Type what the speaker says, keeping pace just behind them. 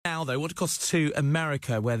Now, though, what it costs to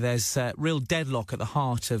America, where there's real deadlock at the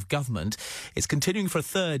heart of government. It's continuing for a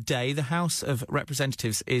third day. The House of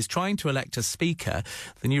Representatives is trying to elect a speaker.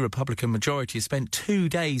 The new Republican majority has spent 2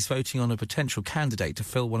 days voting on a potential candidate to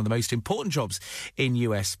fill one of the most important jobs in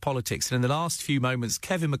US politics. And in the last few moments,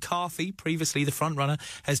 Kevin McCarthy, previously the frontrunner,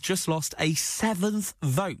 has just lost a 7th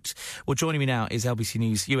vote. Well, joining me now is LBC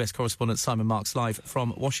News US correspondent Simon Marks, live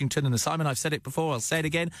from Washington. And Simon, I've said it before, I'll say it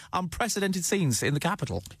again, unprecedented scenes in the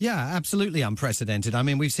Capitol. Yeah, absolutely unprecedented. I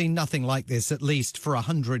mean, we've seen nothing like this at least for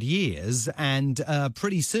 100 years, and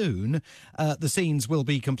pretty soon the scenes will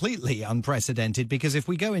be completely unprecedented, because if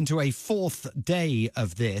we go into a 4th day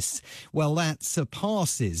of this, well, that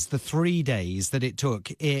surpasses the 3 days that it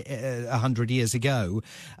took 100 years ago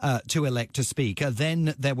to elect a speaker.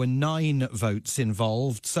 Then there were 9 votes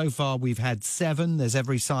involved. So far we've had 7. There's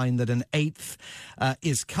every sign that an 8th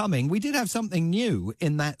is coming. We did have something new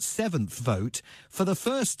in that 7th vote. For the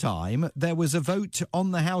first time, there was a vote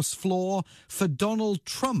on the House floor for Donald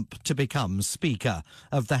Trump to become Speaker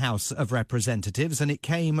of the House of Representatives, and it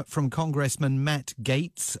came from Congressman Matt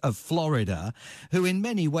Gaetz of Florida, who in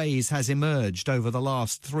many ways has emerged over the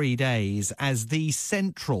last 3 days as the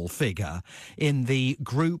central figure in the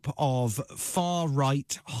group of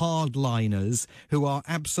far-right hardliners who are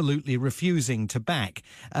absolutely refusing to back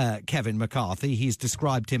Kevin McCarthy. He's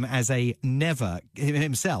described him as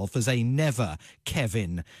himself as a never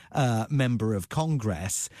Kevin member of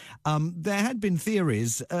Congress. There had been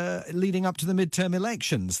theories leading up to the midterm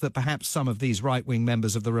elections that perhaps some of these right-wing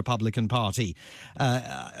members of the Republican Party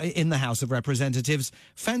in the House of Representatives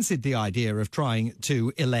fancied the idea of trying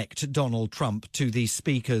to elect Donald Trump to the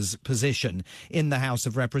Speaker's position in the House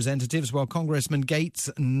of Representatives. Well, Congressman Gaetz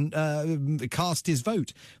cast his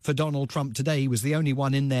vote for Donald Trump today. He was the only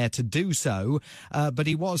one in there to do so, but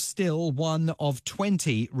he was still one of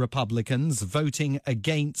 20 Republicans voting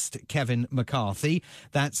against Kevin McCarthy.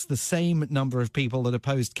 That's the same number of people that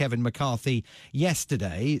opposed Kevin McCarthy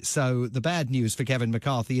yesterday. So the bad news for Kevin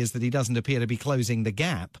McCarthy is that he doesn't appear to be closing the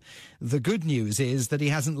gap. The good news is that he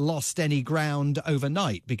hasn't lost any ground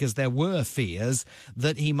overnight, because there were fears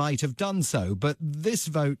that he might have done so. But this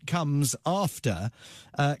vote comes after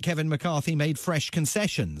Kevin McCarthy made fresh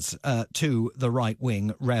concessions to the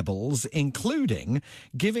right-wing rebels, including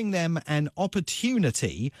giving them an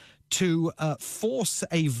opportunity to force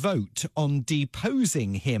a vote on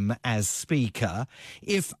deposing him as Speaker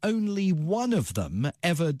if only one of them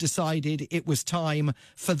ever decided it was time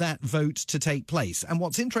for that vote to take place. And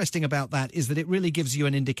what's interesting about that is that it really gives you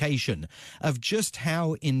an indication of just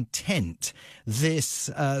how intent this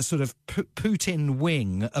sort of Putin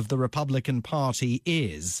wing of the Republican Party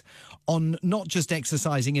is on not just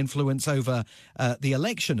exercising influence over the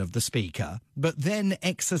election of the Speaker, but then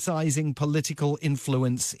exercising political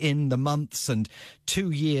influence in the months and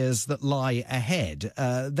 2 years that lie ahead.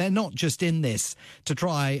 They're not just in this to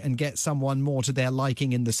try and get someone more to their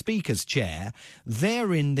liking in the Speaker's chair.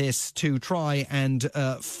 They're in this to try and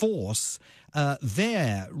force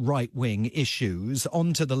their right-wing issues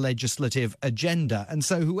onto the legislative agenda. And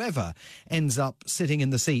so whoever ends up sitting in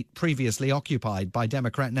the seat previously occupied by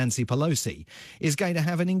Democrat Nancy Pelosi is going to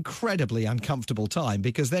have an incredibly uncomfortable time,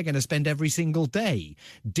 because they're going to spend every single day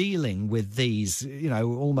dealing with these,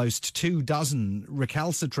 almost 24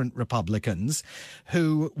 recalcitrant Republicans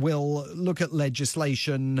who will look at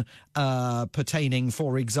legislation pertaining,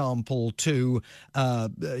 for example, to,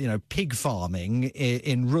 pig farming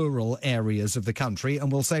in rural areas of the country,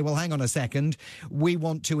 and will say, well, hang on a second, we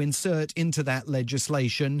want to insert into that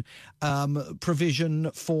legislation provision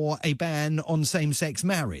for a ban on same-sex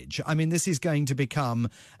marriage. I mean, this is going to become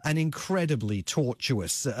an incredibly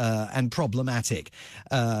tortuous and problematic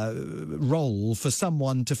role for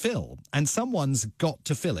someone to fill, and someone's got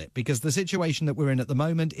to fill it, because the situation that we're in at the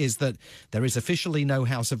moment is that there is officially no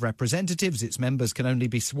House of Representatives. Its members can only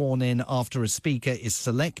be sworn in after a Speaker is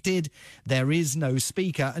selected. There is no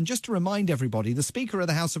Speaker, and just to remind everybody, the Speaker of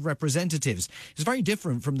the House of Representatives is very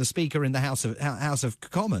different from the Speaker in the House of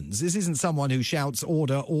Commons. This isn't someone who shouts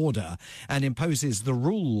order, order, and imposes the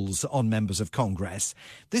rules on members of Congress.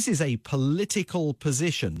 This is a political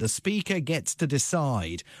position. The Speaker gets to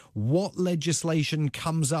decide what legislation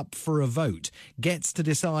comes up for a vote, gets to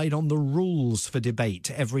decide on the rules for debate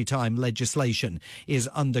every time legislation is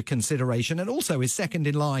under consideration, and also is second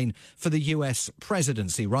in line for the US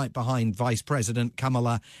presidency, right behind Vice President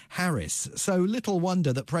Kamala Harris. this. So little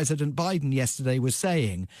wonder that President Biden yesterday was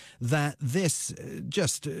saying that this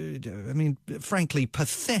frankly,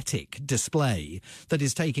 pathetic display that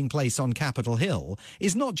is taking place on Capitol Hill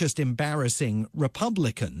is not just embarrassing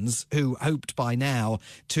Republicans who hoped by now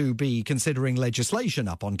to be considering legislation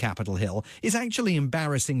up on Capitol Hill, is actually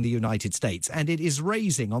embarrassing the United States. And it is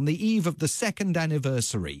raising, on the eve of the second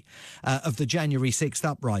anniversary of the January 6th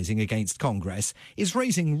uprising against Congress, is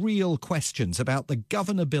raising real questions about the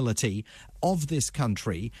governability of this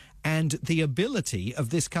country and the ability of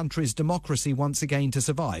this country's democracy once again to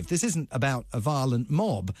survive. This isn't about a violent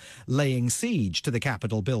mob laying siege to the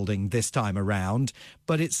Capitol building this time around,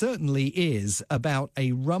 but it certainly is about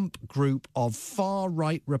a rump group of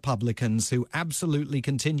far-right Republicans who absolutely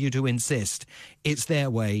continue to insist it's their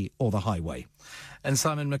way or the highway. And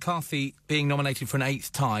Simon, McCarthy being nominated for an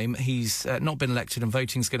eighth time. He's not been elected, and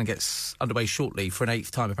voting's going to get underway shortly for an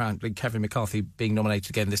eighth time. Apparently, Kevin McCarthy being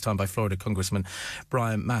nominated again, this time by Florida Congressman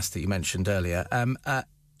Brian Mast, that you mentioned earlier.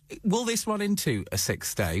 Will this run into a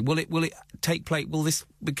sixth day? Will it take place? Will this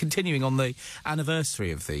be continuing on the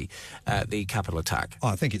anniversary of the Capitol attack?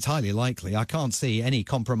 I think it's highly likely. I can't see any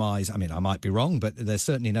compromise. I mean, I might be wrong, but there's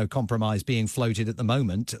certainly no compromise being floated at the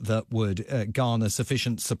moment that would garner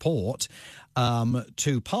sufficient support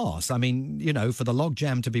to pass. I mean, you know, for the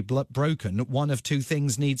logjam to be broken, one of two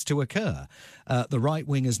things needs to occur. The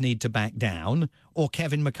right-wingers need to back down, or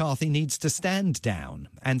Kevin McCarthy needs to stand down.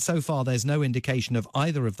 And so far, there's no indication of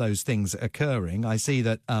either of those things occurring. I see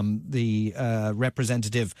that the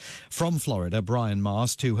representative from Florida, Brian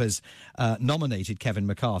Mast, who has nominated Kevin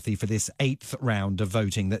McCarthy for this eighth round of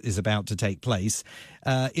voting that is about to take place,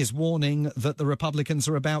 is warning that the Republicans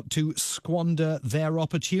are about to squander their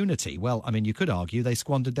opportunity. Well, I mean, you could argue they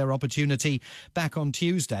squandered their opportunity back on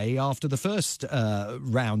Tuesday after the first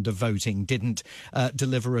round of voting didn't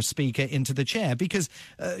deliver a speaker into the chair. Because,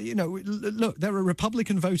 look, there are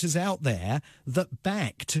Republican voters out there that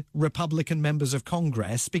backed Republican members of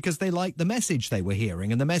Congress because they liked the message they were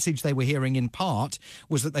hearing. And the message they were hearing, in part,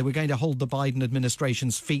 was that they were going to hold the Biden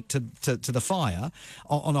administration's feet to the fire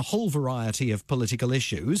on a whole variety of political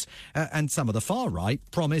issues. And some of the far right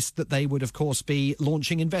promised that they would, of course, be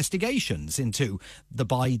launching investigations into the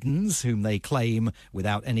Bidens, whom they claim,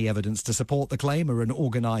 without any evidence to support the claim, are an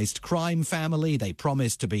organised crime family. They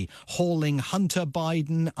promised to be hauling Hunter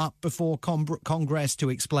Biden up before Congress to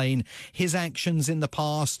explain his actions in the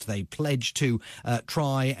past. They pledged to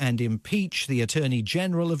try and impeach the Attorney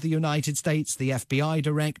General of the United States, the FBI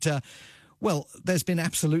director. Well, there's been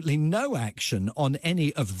absolutely no action on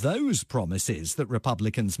any of those promises that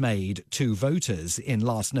Republicans made to voters in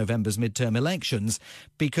last November's midterm elections,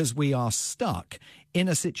 because we are stuck in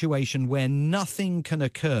a situation where nothing can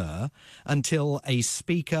occur until a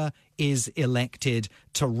speaker is elected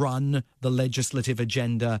to run the legislative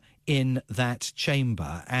agenda in that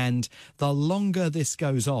chamber. And the longer this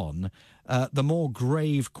goes on, the more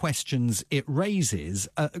grave questions it raises,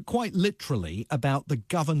 quite literally, about the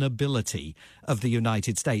governability of the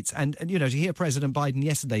United States. And, you know, to hear President Biden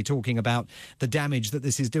yesterday talking about the damage that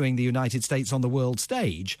this is doing the United States on the world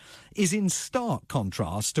stage is in stark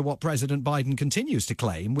contrast to what President Biden continues to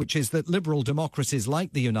claim, which is that liberal democracies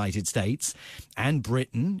like the United States and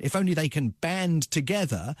Britain, if only they can band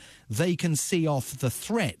together, they can see off the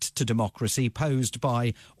threat to democracy posed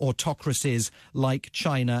by autocracies like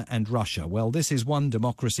China and Russia. Well, this is one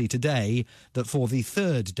democracy today that for the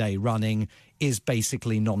third day running is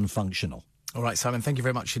basically non-functional. All right, Simon, thank you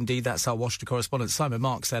very much indeed. That's our Washington correspondent, Simon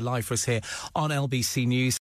Marks, there live for us here on LBC News.